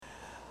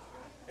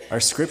Our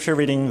scripture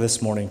reading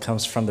this morning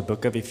comes from the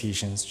book of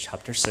Ephesians,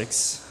 chapter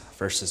 6,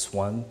 verses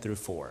 1 through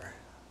 4.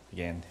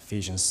 Again,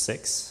 Ephesians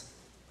 6,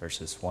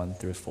 verses 1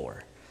 through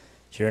 4.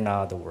 Hear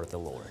now the word of the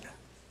Lord.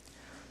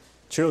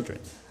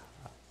 Children,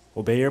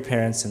 obey your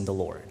parents in the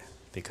Lord,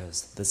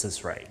 because this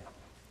is right.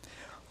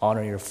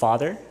 Honor your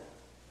father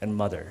and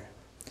mother,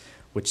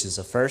 which is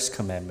the first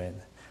commandment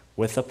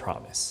with a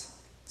promise,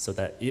 so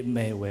that it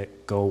may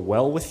go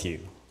well with you,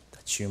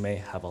 that you may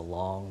have a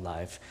long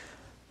life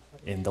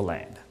in the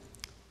land.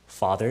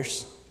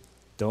 Fathers,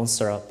 don't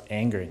stir up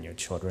anger in your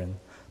children,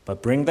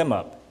 but bring them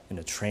up in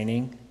the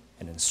training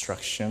and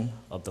instruction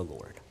of the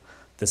Lord.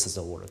 This is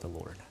the word of the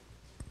Lord.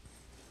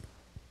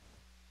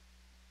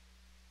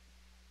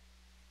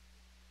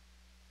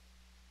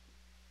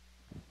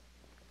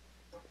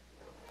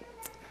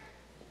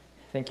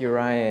 Thank you,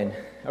 Ryan.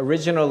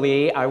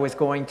 Originally, I was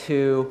going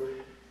to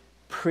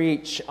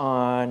preach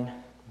on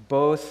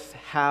both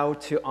how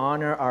to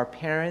honor our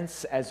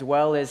parents as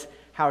well as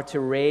how to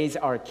raise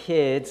our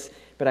kids,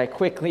 but I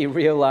quickly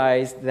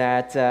realized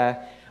that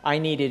I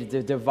needed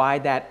to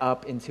divide that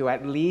up into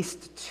at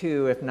least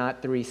 2, if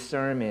not 3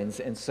 sermons.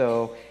 And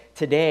so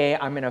today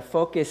I'm going to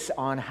focus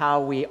on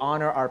how we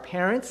honor our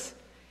parents,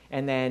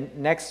 and then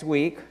next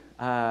week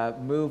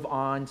move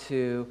on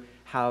to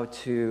how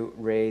to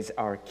raise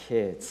our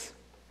kids.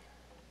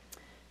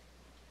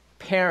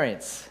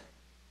 Parents,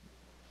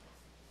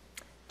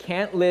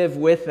 can't live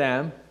with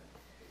them.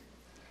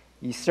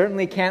 You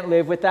certainly can't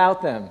live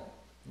without them,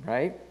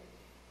 right?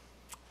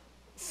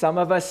 Some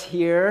of us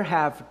here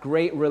have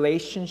great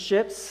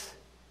relationships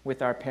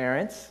with our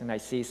parents, and I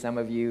see some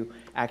of you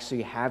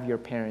actually have your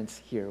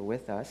parents here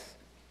with us.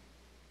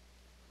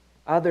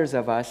 Others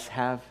of us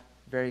have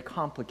very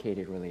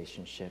complicated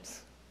relationships.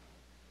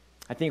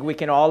 I think we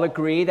can all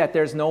agree that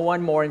there's no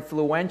one more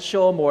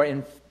influential, more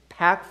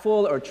impactful,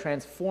 or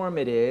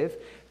transformative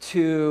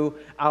to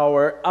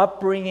our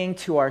upbringing,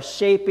 to our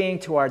shaping,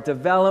 to our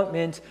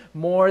development,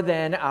 more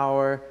than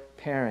our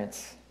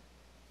parents.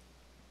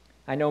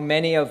 I know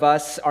many of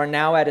us are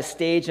now at a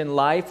stage in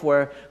life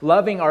where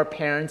loving our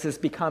parents is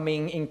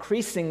becoming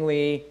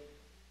increasingly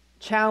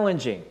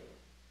challenging.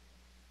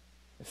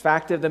 The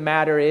fact of the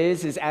matter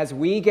is as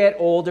we get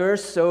older,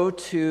 so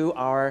too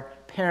our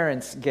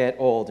parents get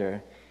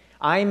older.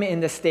 I'm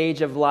in the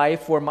stage of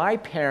life where my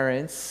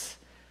parents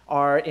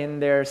are in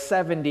their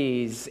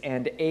 70s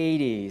and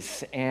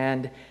 80s,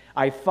 and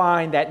I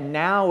find that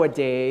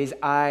nowadays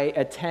I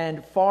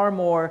attend far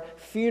more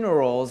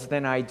funerals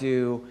than I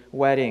do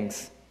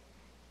weddings.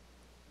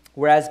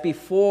 Whereas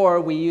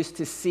before, we used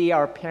to see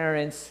our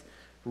parents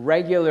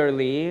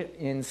regularly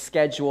in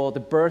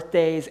scheduled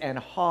birthdays and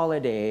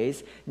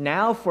holidays.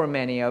 Now, for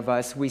many of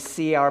us, we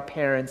see our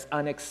parents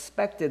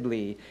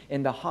unexpectedly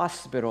in the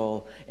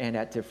hospital and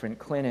at different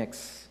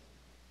clinics.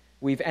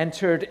 We've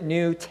entered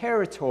new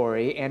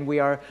territory, and we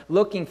are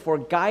looking for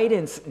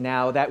guidance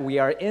now that we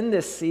are in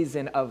this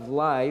season of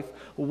life,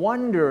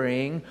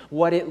 wondering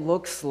what it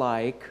looks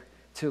like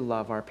to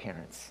love our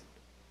parents.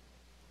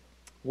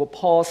 Well,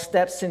 Paul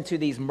steps into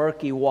these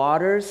murky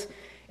waters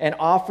and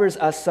offers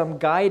us some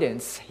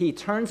guidance. He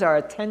turns our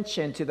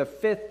attention to the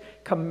 5th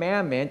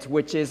commandment,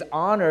 which is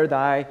honor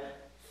thy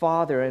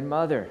father and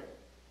mother.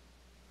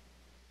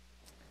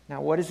 Now,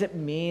 what does it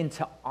mean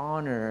to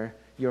honor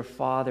your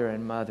father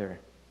and mother?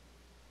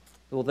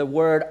 Well, the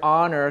word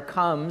honor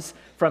comes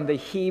from the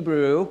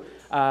Hebrew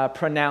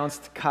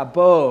pronounced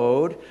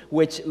kabod,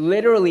 which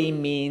literally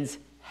means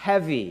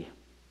heavy.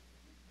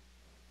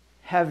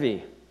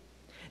 Heavy.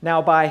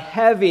 Now, by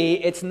heavy,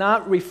 it's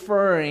not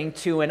referring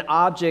to an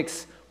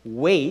object's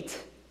weight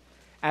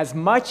as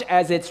much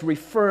as it's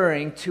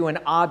referring to an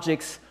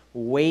object's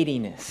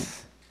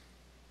weightiness.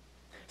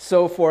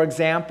 So, for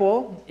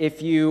example,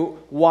 if you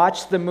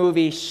watch the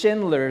movie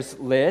Schindler's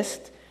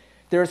List,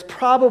 there's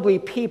probably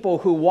people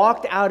who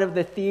walked out of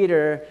the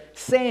theater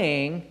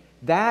saying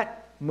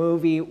that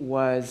movie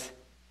was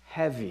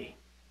heavy.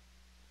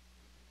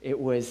 It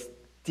was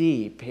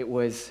deep. It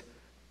was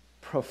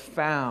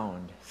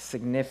profound,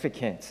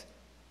 significant.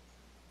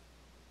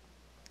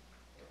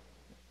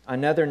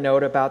 Another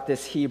note about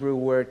this Hebrew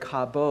word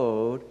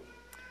kabod,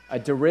 a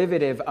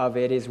derivative of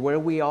it is where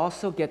we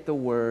also get the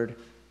word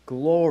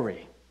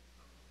glory,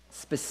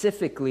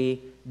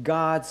 specifically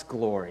God's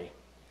glory.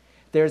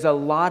 There's a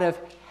lot of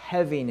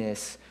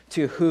heaviness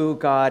to who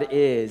God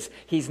is.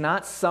 He's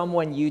not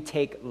someone you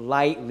take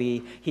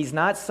lightly. He's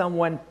not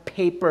someone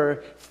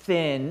paper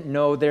thin.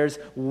 No, there's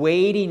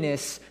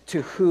weightiness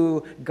to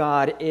who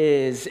God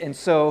is. And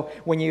so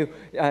when you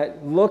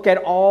look at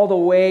all the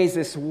ways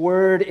this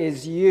word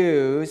is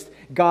used,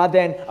 God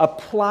then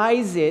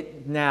applies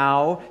it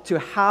now to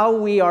how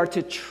we are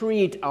to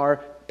treat our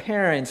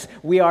parents.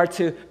 We are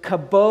to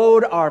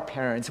kabod our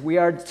parents. We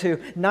are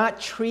to not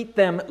treat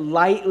them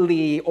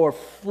lightly or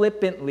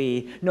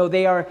flippantly. No,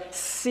 they are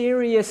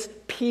serious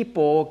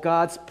people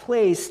God's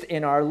placed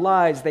in our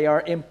lives. They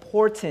are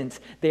important.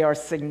 They are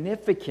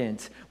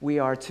significant. We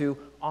are to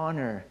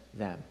honor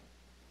them.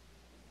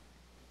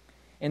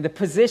 And the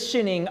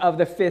positioning of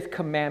the 5th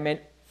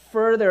commandment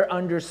further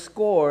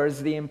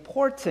underscores the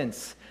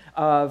importance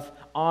of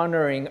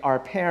honoring our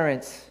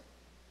parents.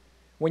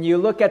 When you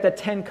look at the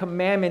Ten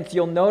Commandments,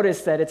 you'll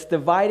notice that it's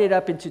divided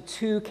up into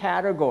two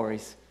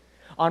categories.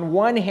 On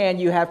one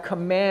hand, you have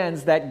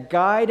commands that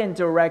guide and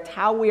direct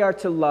how we are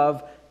to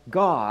love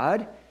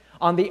God.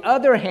 On the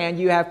other hand,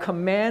 you have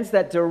commands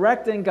that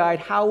direct and guide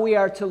how we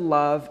are to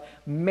love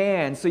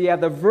man. So you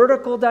have the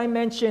vertical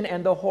dimension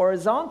and the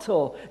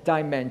horizontal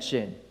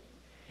dimension.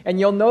 And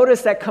you'll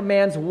notice that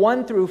commands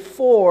 1 through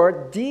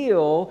 4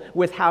 deal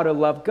with how to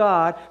love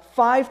God.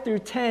 5 through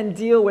 10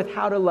 deal with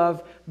how to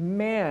love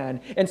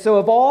man. And so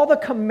of all the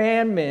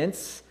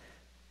commandments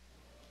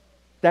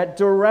that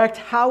direct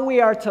how we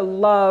are to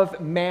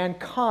love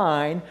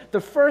mankind, the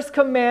first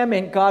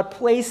commandment God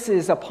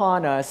places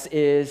upon us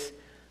is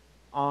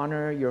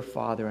honor your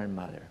father and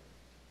mother.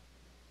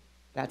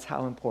 That's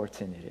how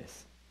important it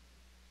is.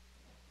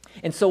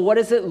 And so what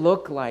does it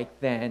look like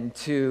then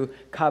to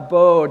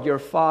kabod your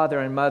father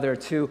and mother,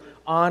 to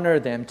honor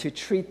them, to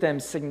treat them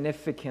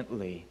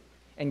significantly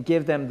and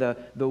give them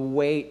the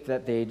weight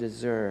that they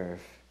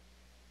deserve?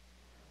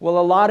 Well,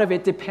 a lot of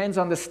it depends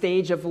on the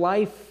stage of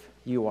life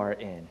you are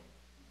in.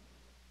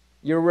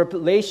 Your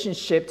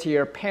relationship to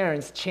your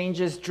parents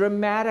changes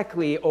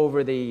dramatically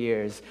over the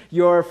years.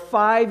 Your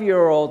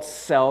 5-year-old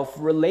self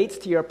relates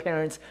to your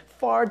parents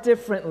far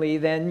differently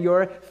than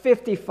your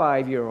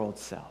 55-year-old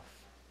self.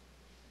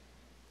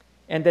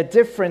 And the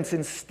difference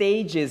in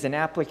stages and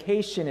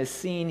application is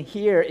seen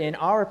here in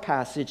our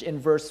passage in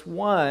verse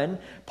 1.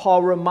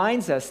 Paul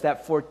reminds us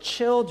that for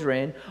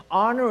children,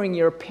 honoring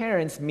your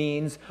parents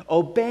means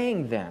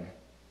obeying them.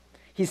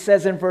 He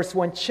says in verse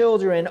 1,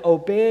 children,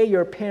 obey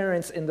your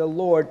parents in the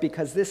Lord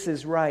because this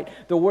is right.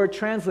 The word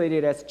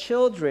translated as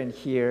children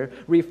here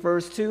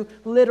refers to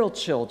little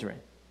children.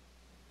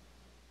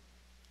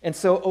 And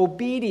so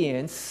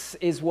obedience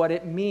is what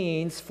it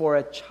means for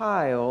a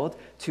child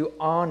to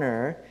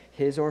honor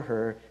his or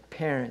her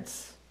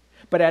parents.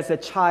 But as a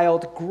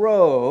child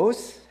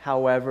grows,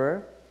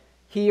 however,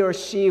 he or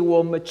she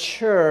will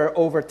mature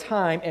over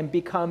time and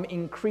become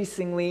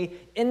increasingly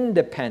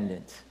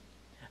independent.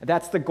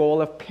 That's the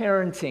goal of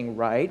parenting,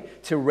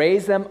 right? To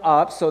raise them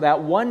up so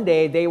that one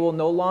day they will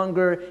no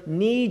longer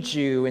need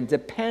you and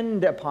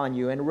depend upon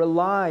you and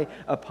rely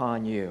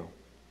upon you.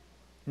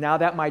 Now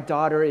that my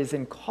daughter is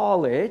in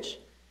college,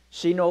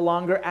 she no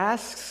longer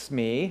asks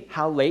me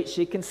how late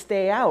she can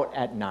stay out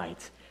at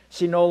night.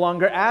 She no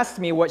longer asks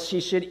me what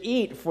she should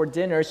eat for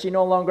dinner. She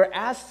no longer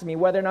asks me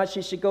whether or not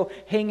she should go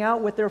hang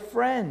out with her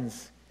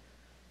friends.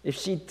 If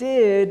she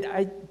did,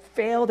 I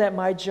failed at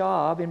my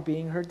job in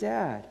being her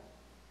dad.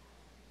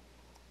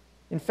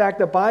 In fact,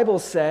 the Bible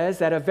says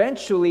that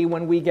eventually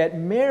when we get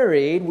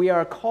married, we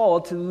are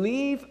called to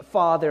leave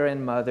father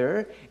and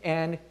mother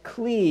and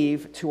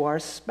cleave to our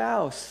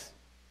spouse.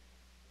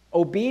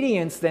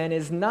 Obedience, then,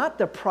 is not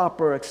the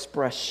proper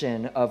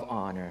expression of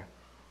honor.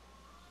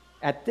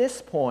 At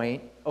this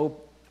point,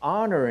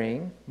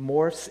 honoring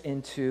morphs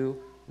into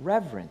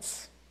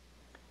reverence.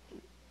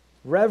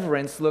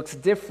 Reverence looks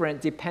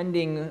different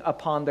depending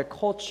upon the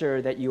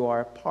culture that you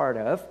are part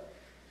of.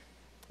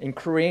 In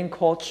Korean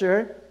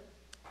culture,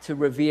 to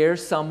revere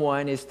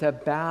someone is to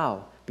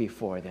bow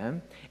before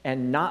them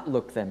and not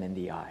look them in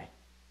the eye.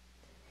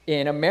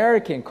 In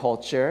American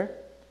culture,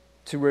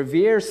 to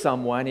revere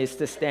someone is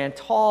to stand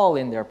tall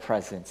in their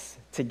presence,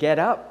 to get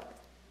up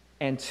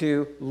and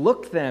to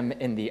look them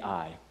in the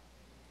eye.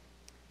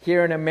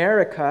 Here in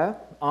America,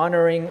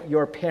 honoring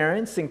your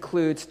parents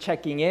includes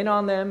checking in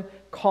on them,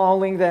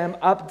 calling them,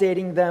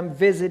 updating them,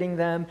 visiting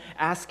them,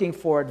 asking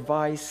for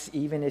advice,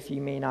 even if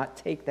you may not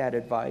take that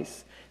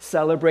advice,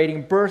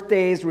 celebrating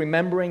birthdays,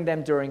 remembering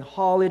them during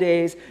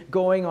holidays,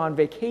 going on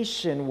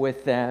vacation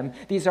with them.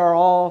 These are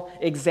all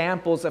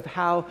examples of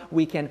how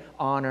we can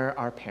honor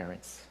our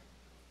parents.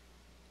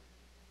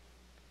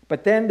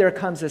 But then there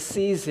comes a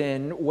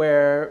season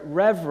where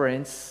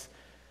reverence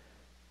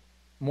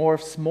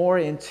morphs more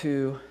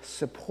into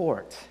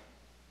support.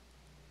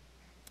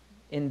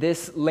 In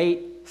this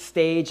late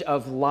stage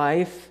of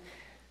life,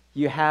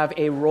 you have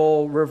a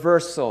role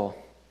reversal.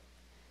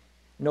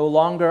 No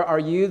longer are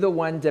you the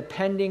one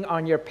depending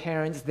on your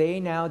parents.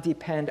 They now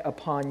depend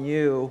upon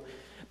you.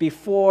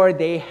 Before,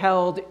 they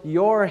held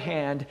your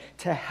hand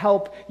to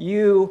help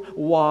you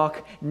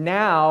walk.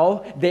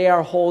 Now, they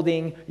are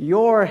holding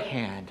your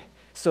hand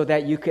so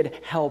that you could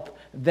help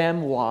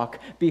them walk.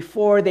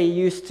 Before, they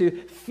used to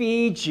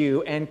feed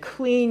you and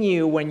clean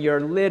you when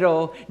you're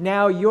little.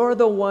 Now you're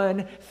the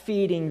one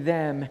feeding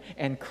them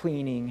and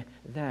cleaning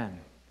them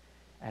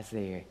as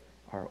they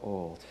are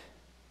old.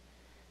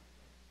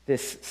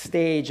 This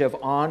stage of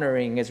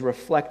honoring is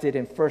reflected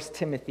in 1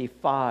 Timothy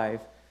 5,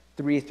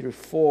 3 through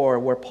 4,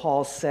 where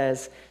Paul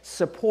says,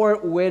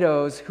 support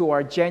widows who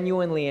are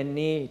genuinely in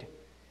need.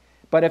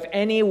 But if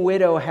any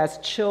widow has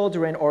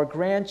children or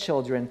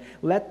grandchildren,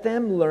 let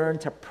them learn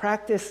to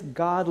practice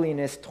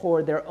godliness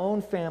toward their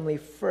own family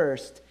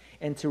first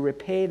and to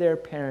repay their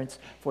parents,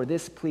 for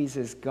this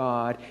pleases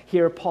God.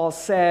 Here Paul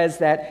says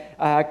that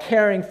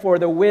caring for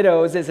the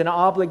widows is an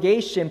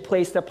obligation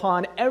placed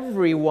upon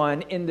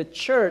everyone in the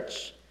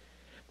church.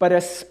 but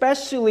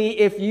especially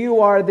if you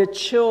are the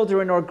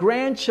children or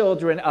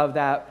grandchildren of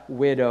that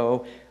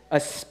widow,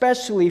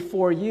 especially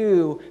for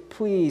you,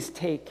 please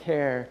take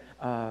care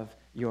of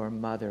your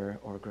mother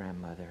or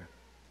grandmother.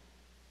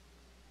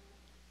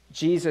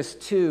 Jesus,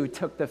 too,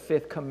 took the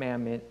fifth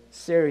commandment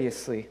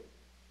seriously.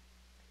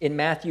 In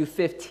Matthew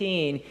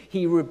 15,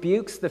 he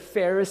rebukes the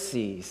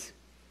Pharisees.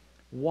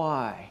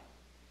 Why?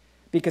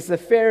 Because the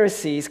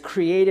Pharisees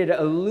created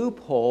a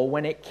loophole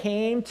when it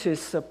came to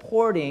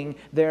supporting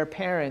their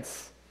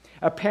parents.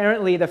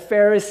 Apparently, the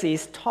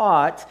Pharisees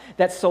taught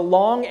that so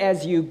long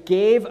as you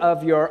gave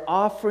of your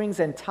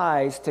offerings and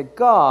tithes to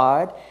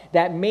God,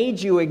 that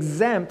made you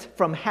exempt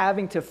from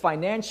having to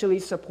financially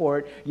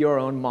support your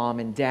own mom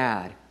and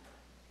dad.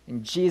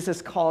 And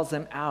Jesus calls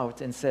them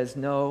out and says,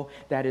 no,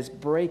 that is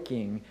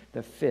breaking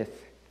the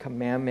fifth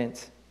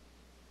commandment.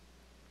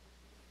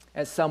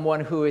 As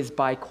someone who is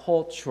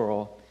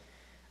bicultural,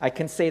 I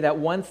can say that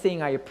one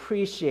thing I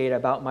appreciate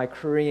about my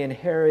Korean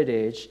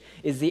heritage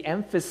is the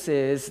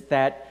emphasis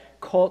that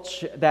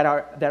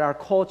our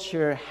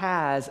culture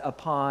has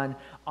upon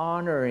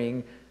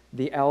honoring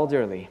the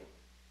elderly.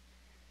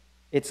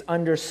 It's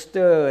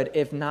understood,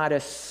 if not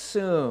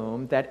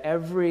assumed, that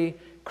every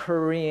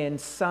Korean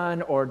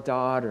son or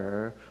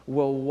daughter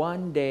will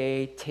one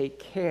day take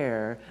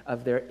care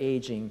of their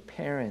aging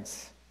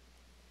parents.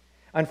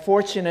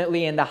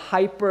 Unfortunately, in the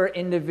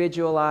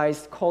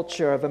hyper-individualized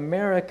culture of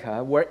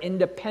America, where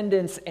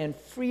independence and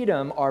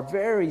freedom are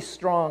very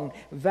strong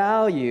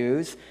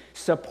values,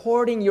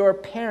 supporting your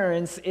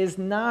parents is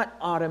not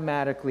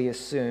automatically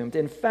assumed.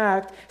 In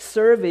fact,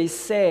 surveys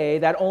say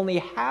that only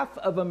half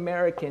of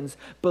Americans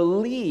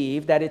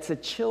believe that it's a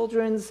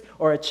children's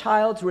or a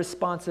child's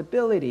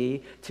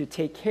responsibility to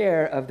take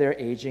care of their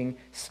aging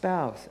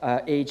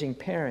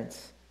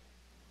parents.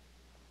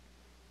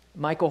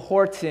 Michael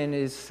Horton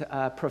is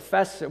a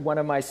professor, one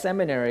of my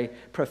seminary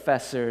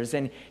professors,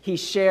 and he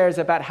shares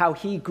about how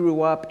he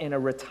grew up in a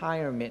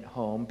retirement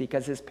home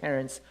because his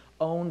parents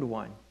owned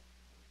one.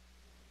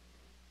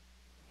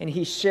 And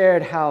he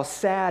shared how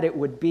sad it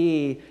would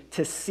be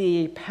to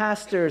see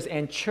pastors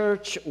and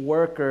church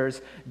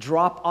workers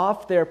drop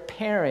off their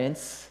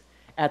parents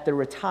at the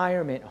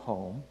retirement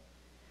home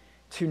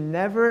to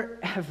never,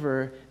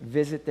 ever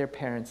visit their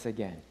parents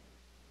again.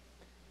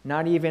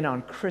 Not even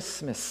on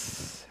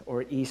Christmas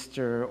or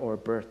Easter or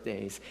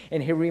birthdays.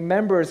 And he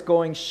remembers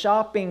going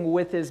shopping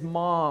with his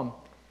mom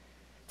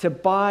to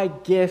buy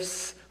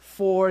gifts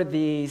for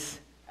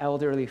these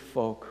elderly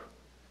folk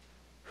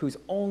whose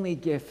only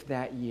gift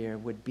that year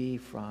would be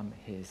from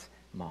his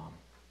mom.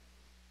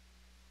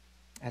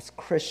 As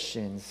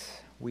Christians,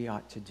 we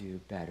ought to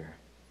do better.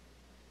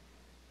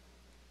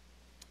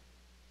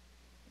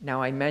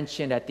 Now, I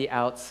mentioned at the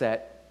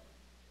outset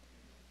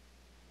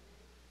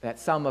that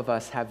some of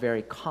us have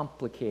very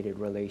complicated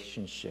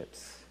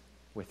relationships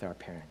with our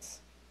parents.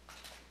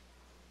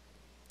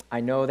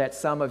 I know that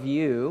some of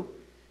you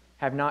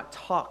have not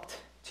talked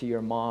to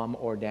your mom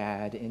or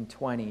dad in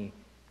 20,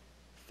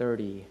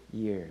 30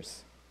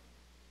 years.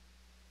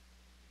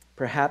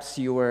 Perhaps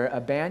you were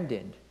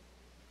abandoned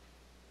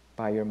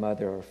by your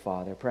mother or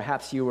father.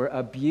 Perhaps you were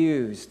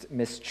abused,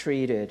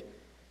 mistreated,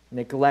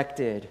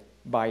 neglected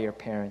by your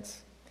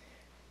parents.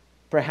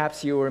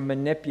 Perhaps you were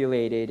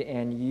manipulated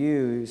and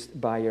used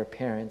by your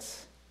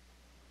parents.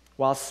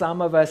 While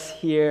some of us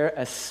here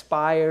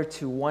aspire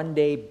to one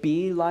day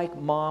be like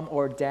mom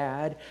or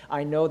dad,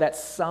 I know that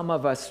some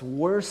of us'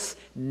 worst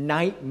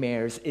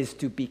nightmares is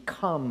to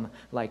become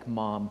like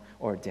mom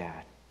or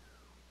dad.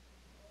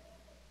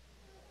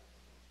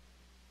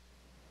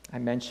 I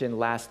mentioned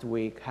last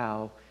week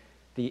how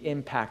the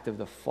impact of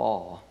the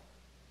fall,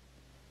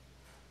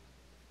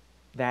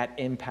 that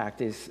impact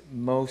is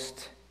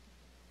most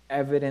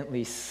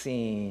evidently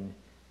seen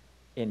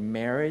in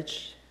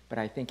marriage, but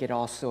I think it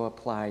also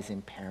applies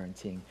in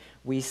parenting.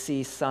 We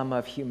see some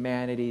of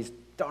humanity's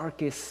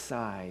darkest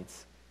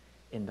sides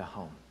in the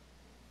home.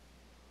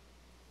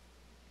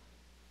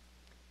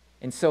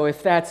 And so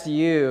if that's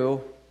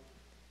you,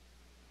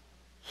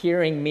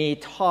 hearing me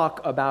talk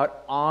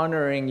about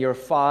honoring your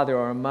father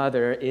or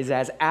mother is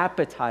as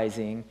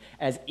appetizing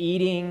as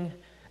eating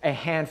a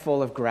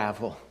handful of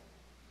gravel.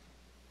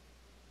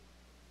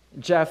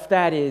 Jeff,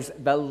 that is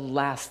the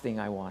last thing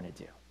I want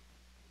to do.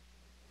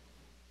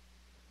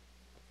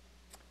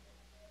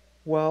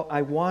 Well,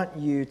 I want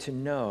you to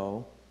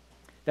know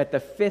that the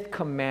fifth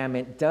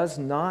commandment does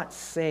not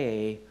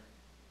say,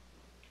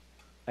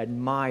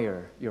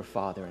 admire your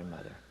father and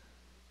mother.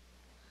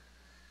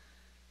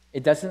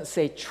 It doesn't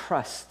say,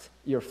 trust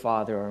your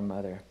father or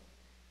mother.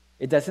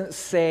 It doesn't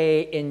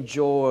say,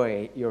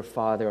 enjoy your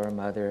father or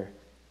mother.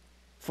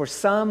 For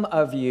some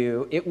of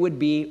you, it would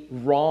be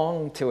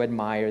wrong to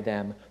admire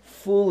them,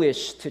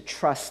 foolish to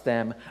trust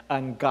them,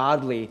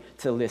 ungodly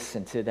to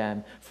listen to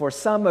them. For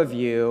some of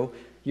you,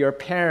 your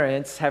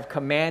parents have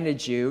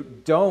commanded you,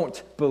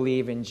 don't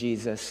believe in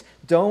Jesus,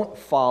 don't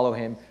follow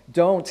him,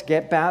 don't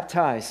get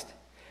baptized.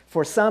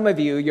 For some of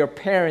you, your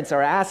parents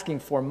are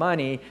asking for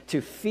money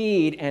to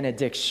feed an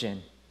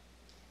addiction.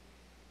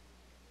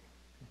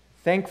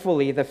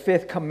 Thankfully, the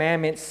fifth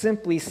commandment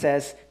simply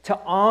says to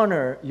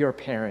honor your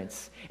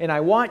parents. And I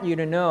want you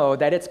to know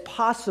that it's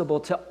possible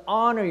to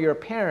honor your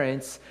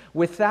parents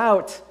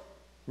without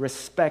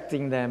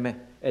respecting them,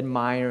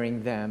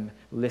 admiring them,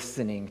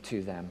 listening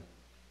to them.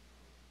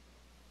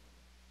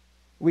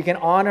 We can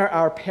honor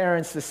our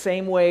parents the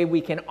same way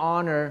we can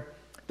honor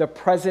the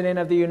President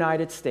of the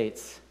United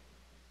States.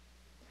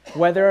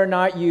 Whether or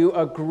not you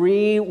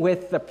agree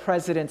with the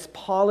president's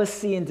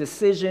policy and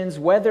decisions,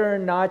 whether or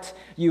not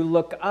you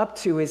look up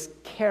to his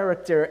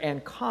character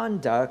and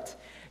conduct,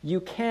 you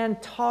can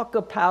talk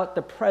about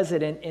the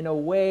president in a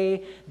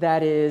way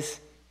that is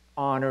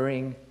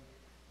honoring,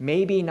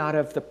 maybe not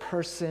of the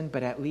person,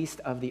 but at least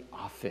of the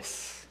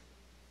office.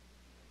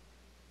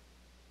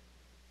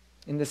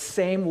 In the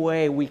same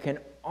way, we can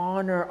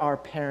honor our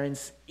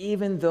parents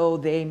even though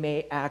they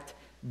may act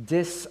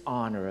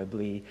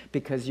dishonorably,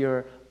 because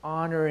you're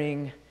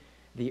honoring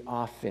the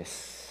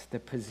office, the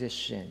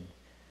position,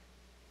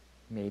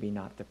 maybe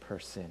not the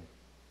person.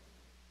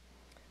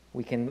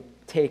 We can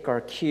take our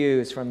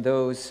cues from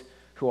those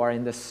who are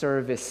in the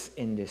service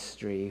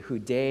industry, who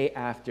day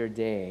after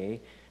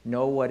day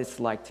know what it's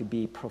like to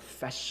be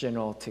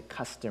professional to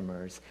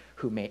customers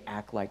who may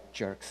act like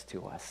jerks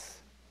to us.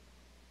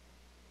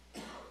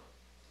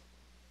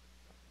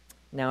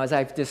 Now, as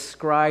I've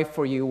described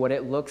for you what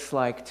it looks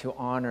like to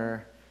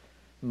honor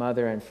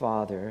mother and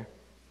father,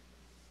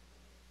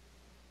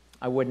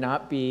 I would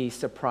not be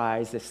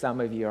surprised if some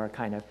of you are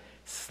kind of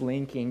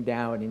slinking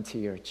down into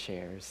your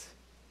chairs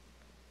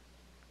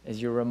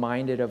as you're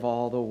reminded of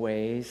all the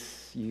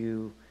ways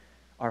you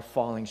are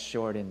falling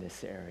short in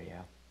this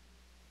area.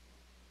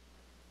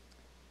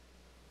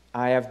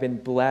 I have been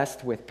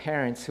blessed with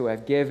parents who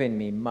have given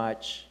me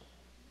much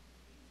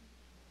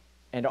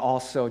and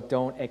also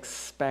don't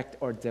expect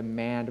or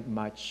demand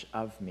much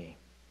of me.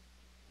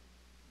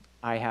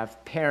 I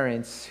have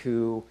parents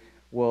who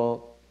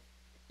will,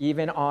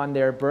 even on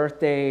their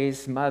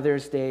birthdays,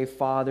 Mother's Day,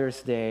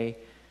 Father's Day,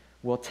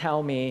 will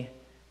tell me,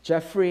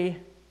 Jeffrey,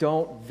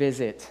 don't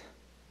visit.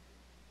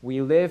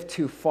 We live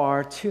too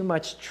far, too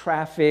much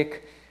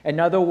traffic. In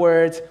other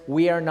words,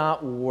 we are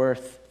not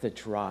worth the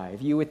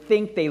drive. You would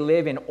think they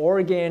live in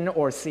Oregon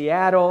or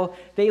Seattle.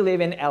 They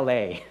live in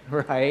LA,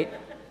 right?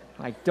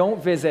 Like,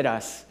 don't visit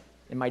us.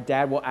 And my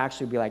dad will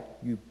actually be like,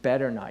 you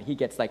better not. He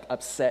gets like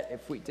upset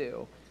if we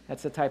do.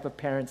 That's the type of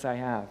parents I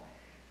have.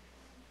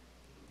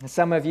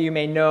 Some of you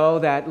may know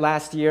that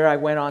last year I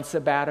went on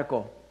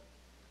sabbatical.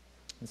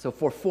 And so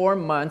for 4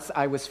 months,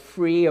 I was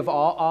free of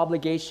all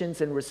obligations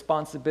and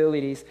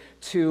responsibilities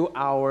to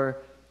our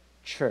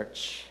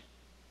church.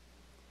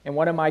 And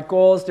one of my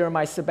goals during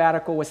my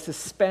sabbatical was to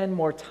spend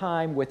more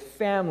time with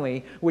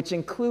family, which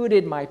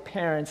included my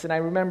parents. And I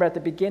remember at the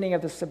beginning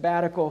of the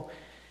sabbatical,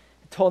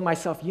 I told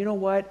myself, you know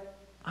what?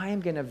 I am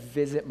going to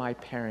visit my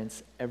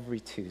parents every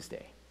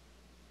Tuesday.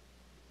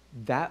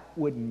 That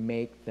would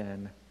make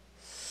them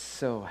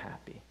so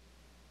happy.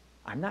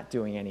 I'm not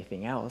doing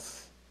anything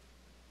else.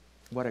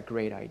 What a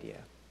great idea.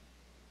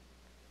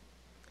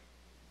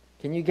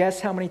 Can you guess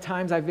how many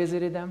times I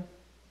visited them?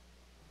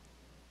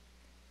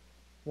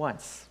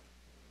 Once.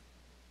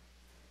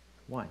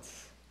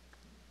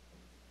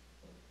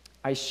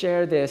 I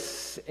share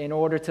this in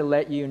order to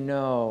let you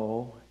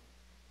know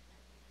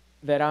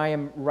that I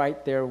am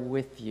right there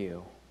with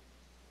you.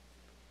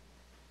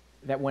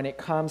 That when it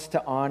comes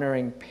to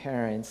honoring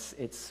parents,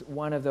 it's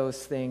one of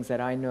those things that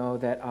I know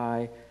that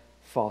I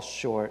fall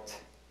short.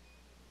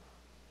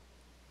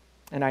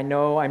 And I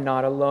know I'm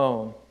not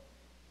alone.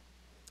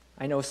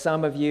 I know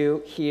some of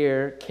you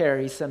here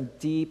carry some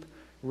deep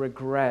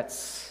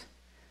regrets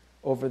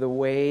over the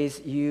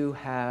ways you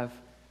have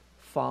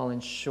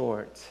fallen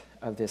short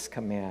of this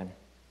command.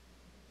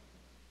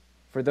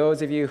 For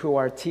those of you who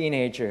are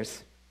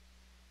teenagers,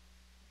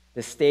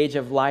 the stage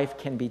of life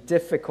can be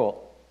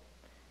difficult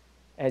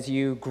as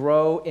you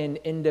grow in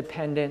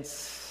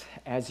independence,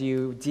 as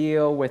you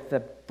deal with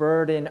the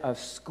burden of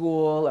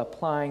school,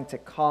 applying to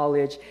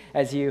college,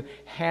 as you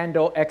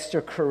handle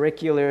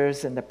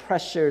extracurriculars and the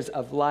pressures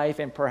of life,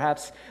 and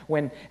perhaps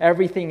when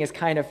everything is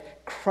kind of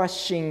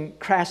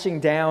crashing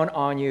down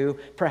on you,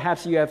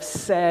 perhaps you have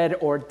said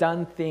or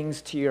done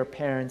things to your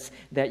parents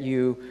that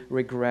you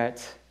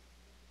regret.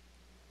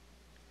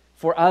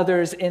 For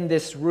others in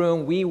this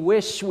room, we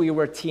wish we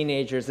were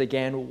teenagers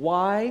again.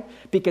 Why?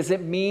 Because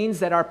it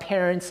means that our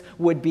parents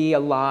would be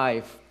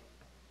alive.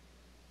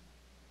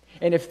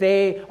 And if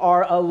they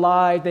are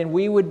alive, then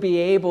we would be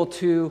able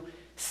to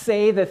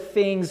say the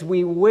things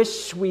we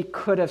wish we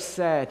could have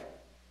said.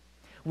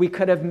 We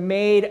could have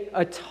made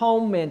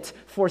atonement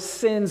for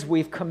sins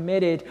we've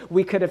committed.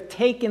 We could have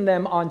taken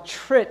them on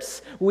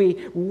trips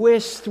we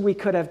wished we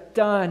could have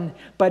done.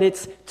 But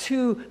it's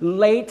too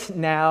late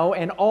now,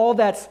 and all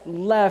that's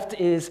left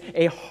is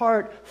a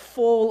heart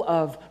full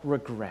of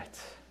regret.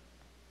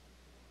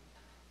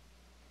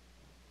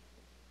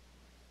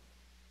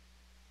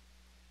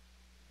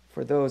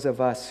 For those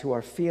of us who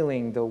are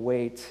feeling the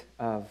weight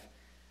of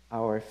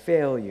our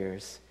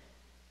failures,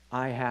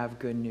 I have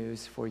good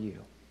news for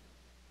you.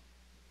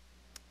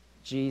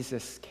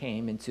 Jesus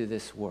came into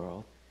this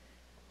world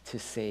to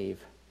save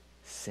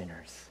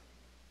sinners.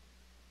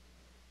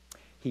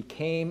 He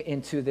came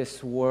into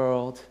this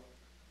world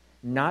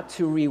not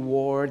to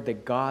reward the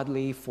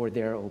godly for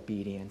their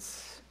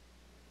obedience,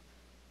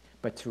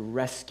 but to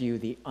rescue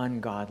the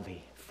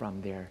ungodly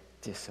from their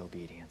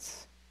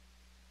disobedience.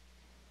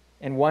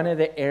 And one of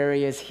the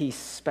areas he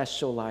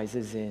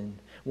specializes in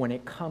when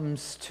it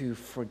comes to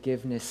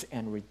forgiveness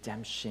and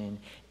redemption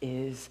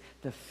is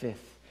the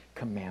fifth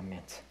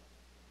commandment.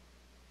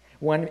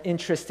 One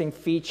interesting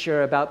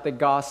feature about the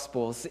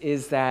Gospels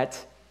is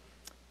that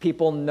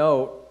people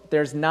note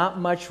there's not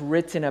much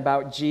written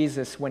about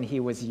Jesus when he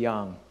was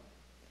young.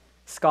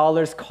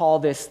 Scholars call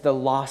this the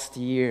lost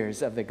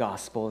years of the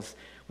Gospels.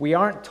 We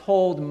aren't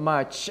told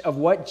much of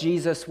what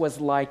Jesus was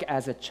like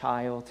as a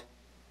child,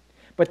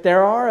 but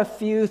there are a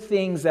few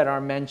things that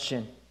are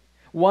mentioned,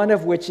 one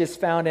of which is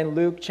found in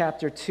Luke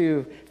chapter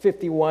 2,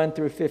 51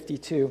 through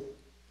 52.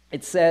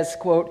 It says,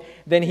 quote,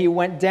 "Then he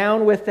went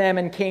down with them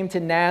and came to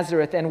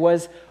Nazareth and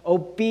was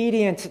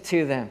obedient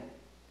to them.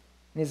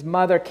 And his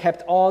mother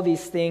kept all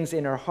these things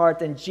in her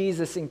heart, and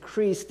Jesus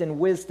increased in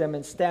wisdom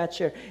and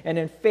stature and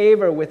in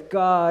favor with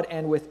God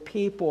and with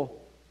people."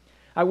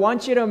 I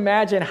want you to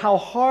imagine how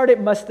hard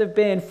it must have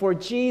been for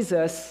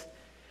Jesus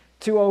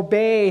to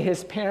obey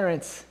his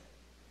parents.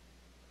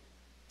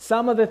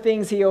 Some of the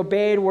things he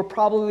obeyed were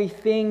probably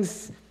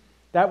things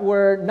that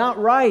were not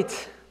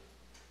right.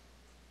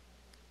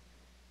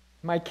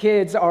 My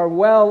kids are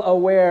well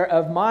aware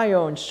of my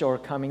own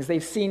shortcomings.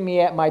 They've seen me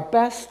at my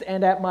best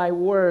and at my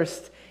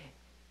worst.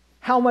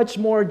 How much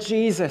more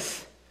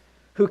Jesus,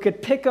 who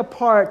could pick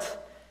apart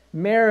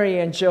Mary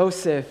and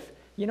Joseph.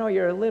 You know,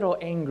 you're a little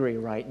angry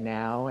right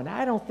now, and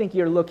I don't think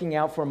you're looking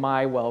out for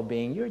my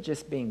well-being. You're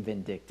just being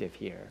vindictive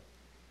here.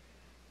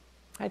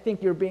 I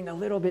think you're being a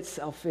little bit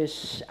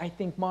selfish. I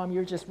think, Mom,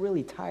 you're just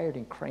really tired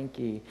and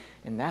cranky,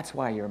 and that's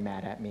why you're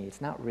mad at me.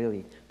 It's not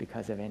really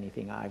because of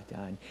anything I've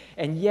done.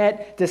 And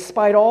yet,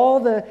 despite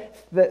all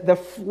the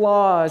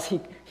flaws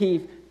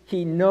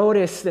he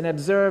noticed and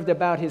observed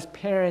about his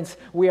parents,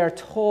 we are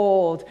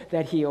told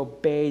that he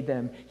obeyed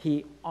them,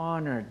 he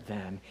honored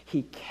them,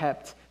 he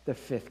kept the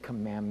fifth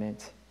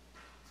commandment.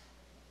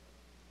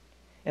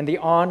 And the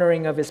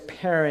honoring of his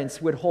parents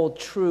would hold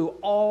true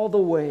all the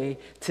way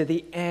to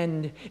the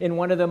end in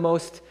one of the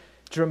most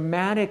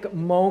dramatic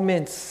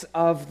moments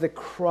of the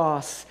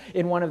cross,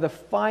 in one of the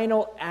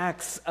final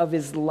acts of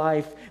his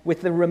life,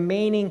 with the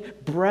remaining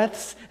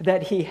breaths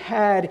that he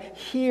had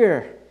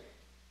here.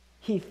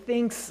 He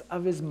thinks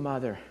of his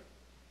mother.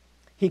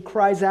 He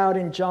cries out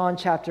in John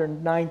chapter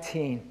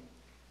 19.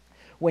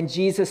 When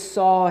Jesus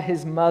saw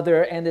his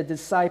mother and the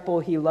disciple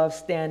he loved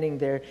standing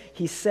there,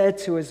 he said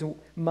to his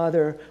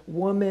mother,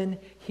 "Woman,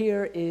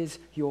 here is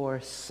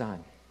your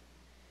son."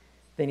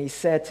 Then he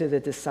said to the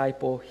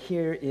disciple,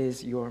 "Here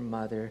is your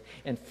mother."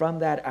 And from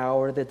that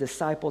hour, the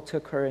disciple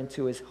took her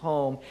into his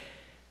home.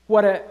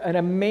 What an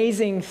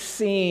amazing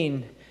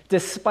scene,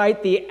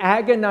 despite the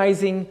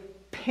agonizing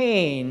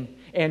pain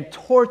and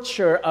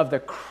torture of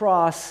the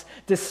cross,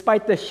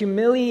 despite the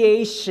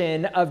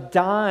humiliation of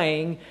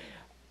dying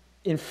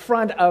in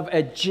front of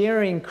a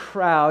jeering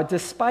crowd,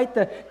 despite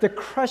the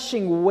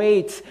crushing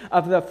weight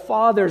of the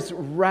Father's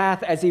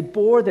wrath as he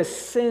bore the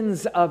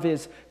sins of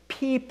his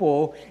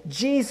people,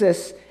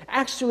 Jesus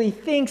actually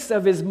thinks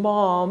of his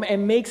mom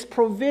and makes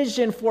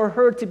provision for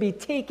her to be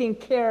taken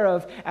care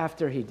of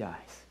after he dies.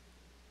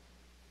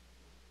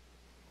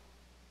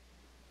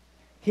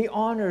 He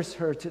honors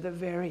her to the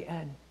very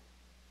end.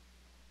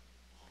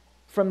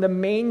 From the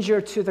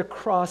manger to the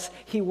cross,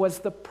 he was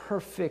the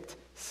perfect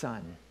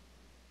son.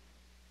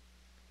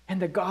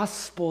 And the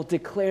gospel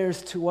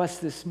declares to us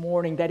this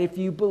morning that if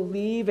you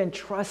believe and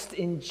trust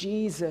in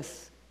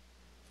Jesus,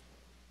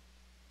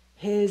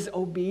 his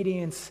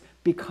obedience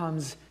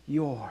becomes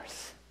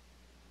yours.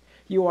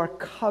 You are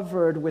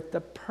covered with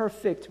the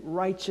perfect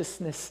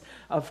righteousness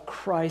of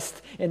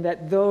Christ, and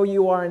that though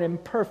you are an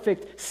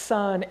imperfect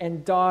son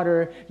and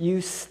daughter, you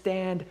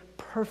stand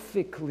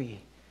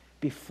perfectly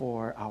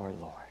before our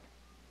Lord.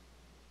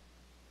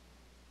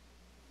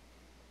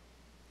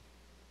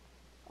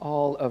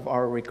 All of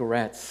our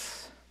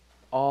regrets,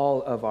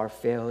 all of our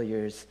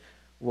failures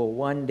will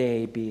one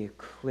day be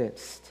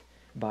eclipsed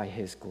by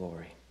his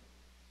glory.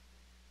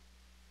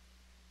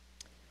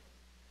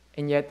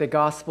 And yet the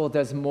gospel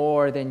does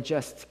more than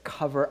just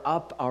cover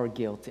up our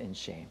guilt and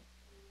shame.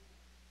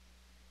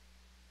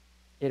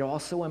 It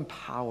also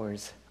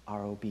empowers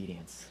our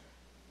obedience.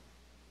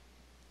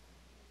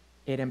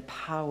 It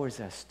empowers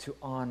us to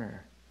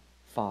honor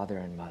father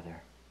and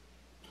mother.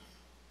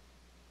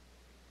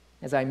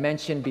 As I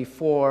mentioned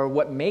before,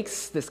 what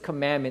makes this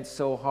commandment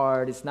so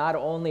hard is not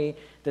only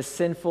the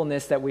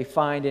sinfulness that we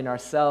find in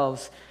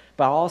ourselves,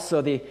 but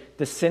also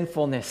the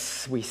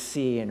sinfulness we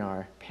see in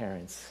our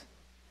parents.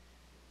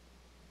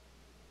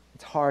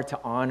 It's hard to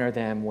honor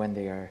them when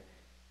they are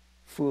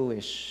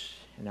foolish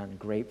and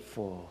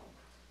ungrateful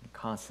and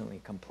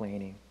constantly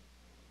complaining.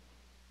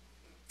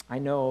 I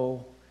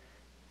know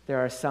there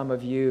are some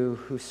of you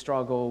who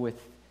struggle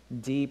with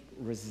deep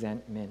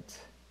resentment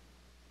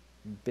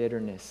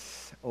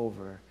bitterness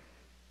over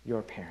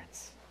your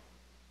parents.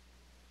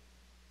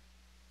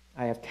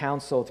 I have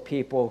counseled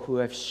people who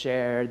have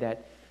shared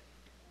that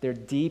their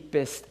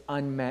deepest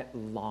unmet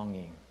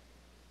longing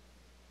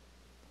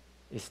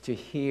is to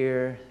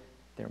hear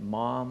their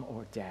mom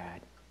or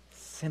dad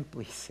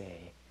simply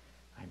say,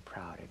 "I'm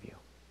proud of you."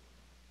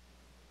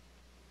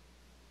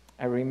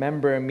 I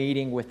remember a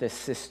meeting with a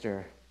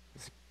sister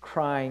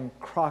crying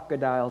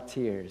crocodile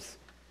tears,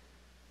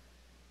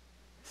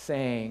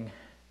 saying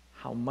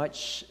how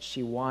much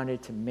she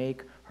wanted to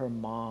make her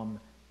mom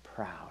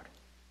proud.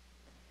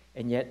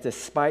 And yet,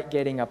 despite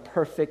getting a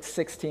perfect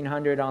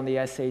 1600 on the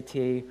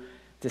SAT,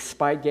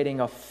 despite getting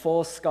a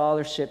full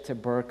scholarship to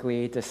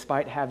Berkeley,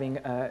 despite having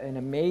an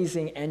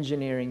amazing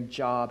engineering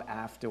job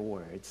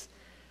afterwards,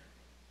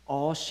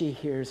 all she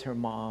hears her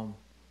mom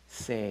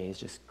say is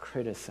just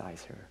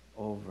criticize her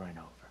over and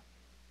over.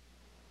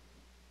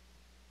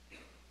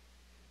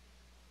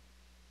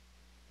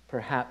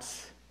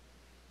 Perhaps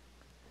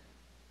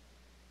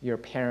your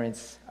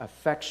parents'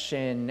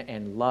 affection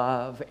and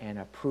love and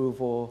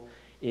approval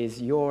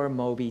is your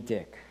Moby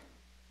Dick,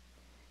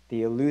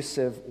 the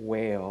elusive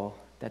whale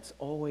that's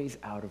always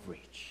out of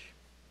reach,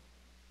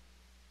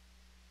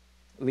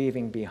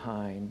 leaving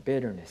behind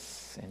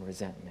bitterness and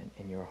resentment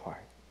in your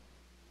heart.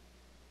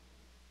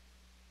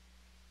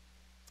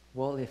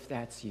 Well, if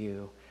that's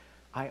you,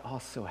 I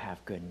also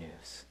have good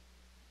news.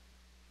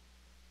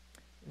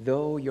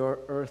 Though your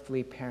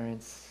earthly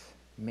parents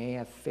may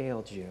have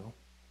failed you,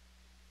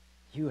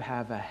 you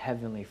have a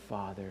heavenly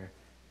Father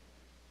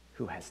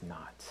who has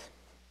not.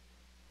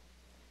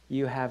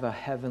 You have a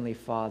heavenly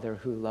Father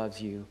who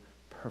loves you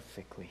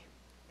perfectly,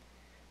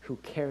 who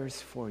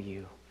cares for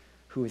you,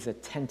 who is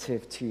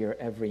attentive to your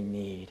every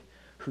need,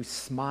 who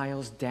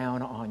smiles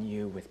down on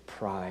you with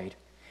pride.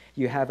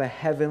 You have a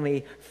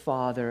heavenly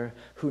Father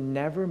who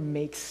never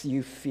makes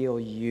you feel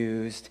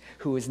used,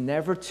 who is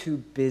never too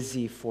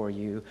busy for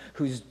you,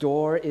 whose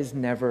door is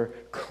never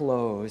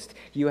closed.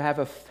 You have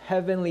a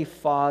heavenly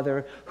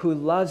Father who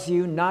loves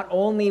you not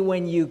only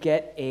when you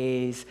get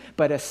A's,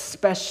 but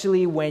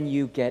especially when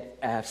you get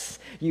F's.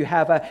 You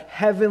have a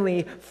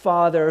heavenly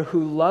Father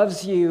who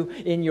loves you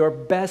in your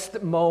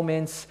best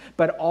moments,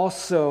 but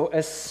also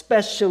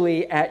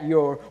especially at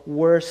your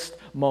worst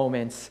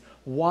moments.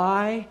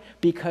 Why?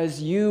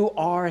 Because you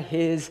are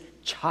his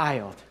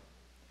child.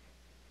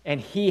 And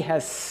he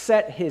has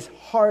set his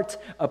heart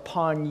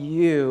upon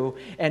you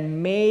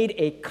and made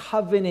a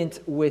covenant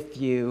with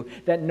you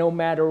that no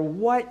matter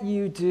what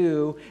you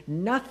do,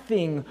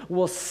 nothing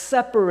will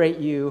separate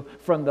you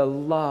from the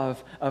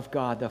love of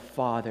God the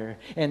Father.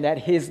 And that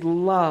his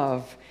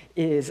love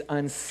is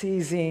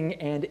unceasing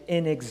and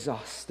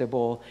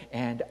inexhaustible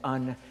and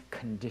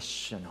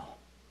unconditional.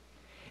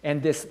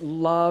 And this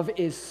love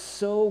is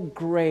so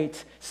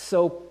great,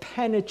 so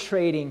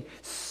penetrating,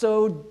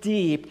 so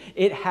deep,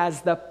 it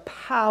has the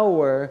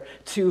power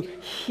to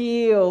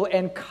heal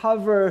and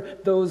cover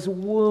those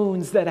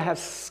wounds that have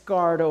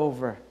scarred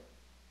over.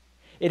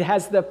 It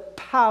has the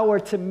power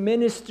to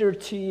minister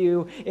to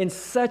you in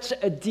such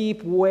a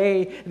deep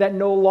way that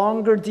no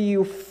longer do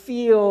you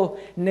feel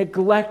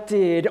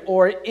neglected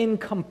or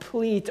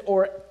incomplete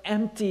or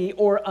empty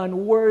or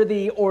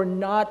unworthy or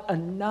not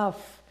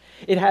enough.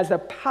 It has the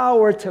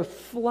power to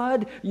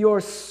flood your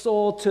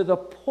soul to the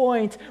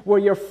point where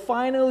you're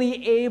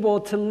finally able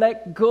to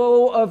let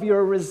go of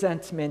your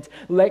resentment,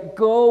 let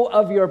go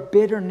of your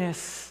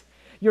bitterness.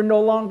 You're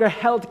no longer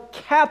held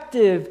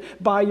captive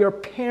by your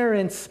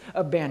parents'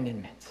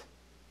 abandonment.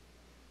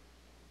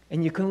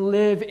 And you can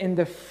live in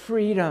the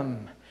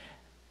freedom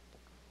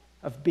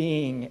of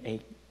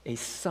being a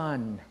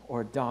son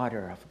or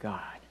daughter of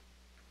God.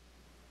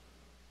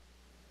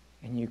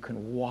 And you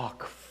can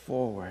walk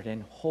forward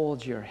and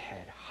hold your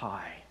head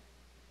high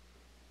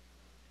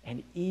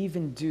and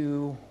even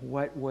do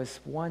what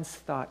was once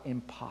thought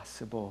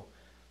impossible.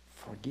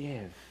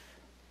 Forgive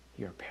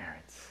your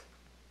parents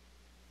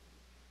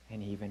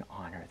and even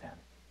honor them.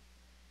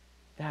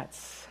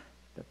 That's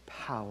the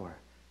power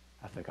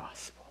of the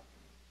gospel.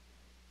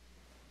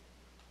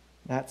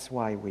 That's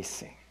why we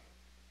sing.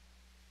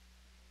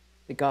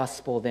 The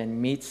gospel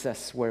then meets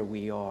us where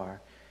we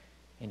are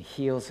and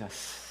heals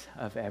us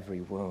of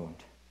every wound.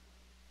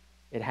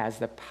 It has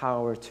the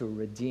power to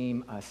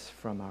redeem us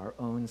from our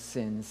own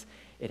sins.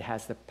 It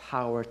has the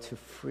power to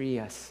free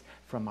us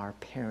from our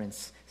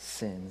parents'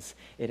 sins.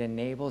 It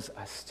enables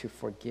us to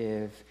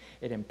forgive.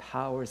 It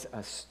empowers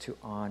us to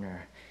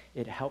honor.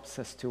 It helps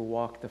us to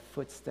walk the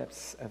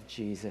footsteps of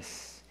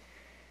Jesus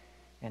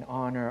and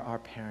honor our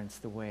parents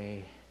the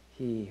way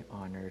he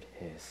honored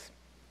his.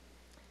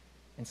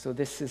 And so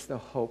this is the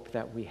hope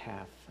that we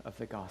have of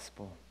the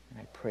gospel. And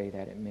I pray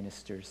that it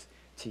ministers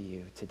to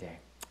you today.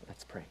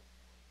 Let's pray.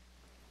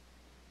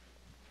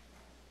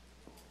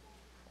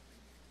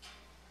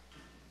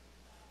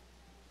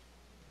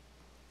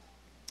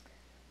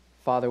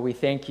 Father, we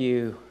thank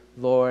you,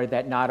 Lord,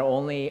 that not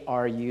only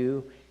are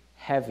you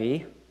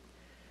heavy,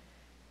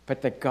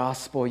 but the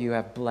gospel you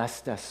have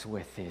blessed us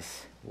with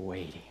is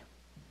weighty.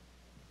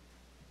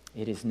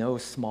 It is no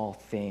small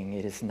thing.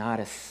 It is not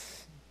a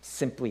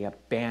simply a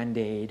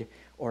Band-Aid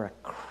or a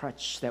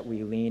crutch that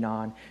we lean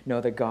on.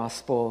 No, the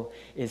gospel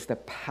is the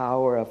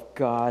power of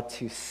God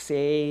to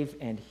save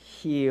and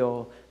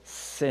heal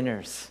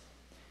sinners.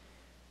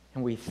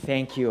 And we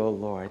thank you, O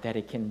Lord, that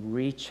it can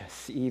reach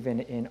us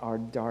even in our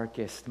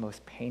darkest,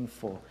 most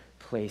painful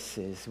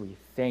places. We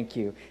thank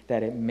you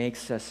that it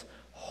makes us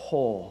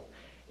whole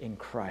in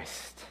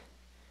Christ.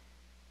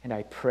 And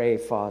I pray,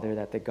 Father,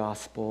 that the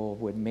gospel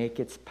would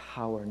make its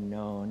power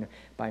known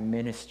by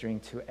ministering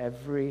to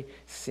every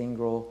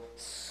single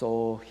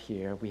soul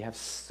here. We have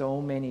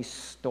so many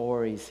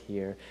stories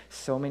here,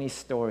 so many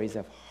stories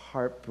of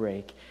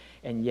heartbreak.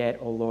 And yet,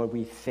 oh Lord,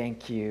 we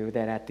thank you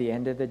that at the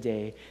end of the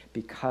day,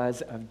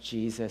 because of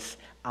Jesus,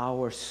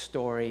 our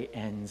story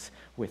ends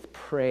with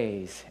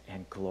praise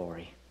and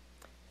glory.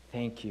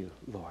 Thank you,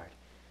 Lord,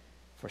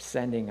 for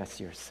sending us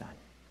your Son.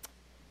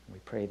 We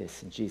pray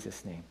this in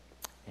Jesus' name.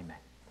 Amen.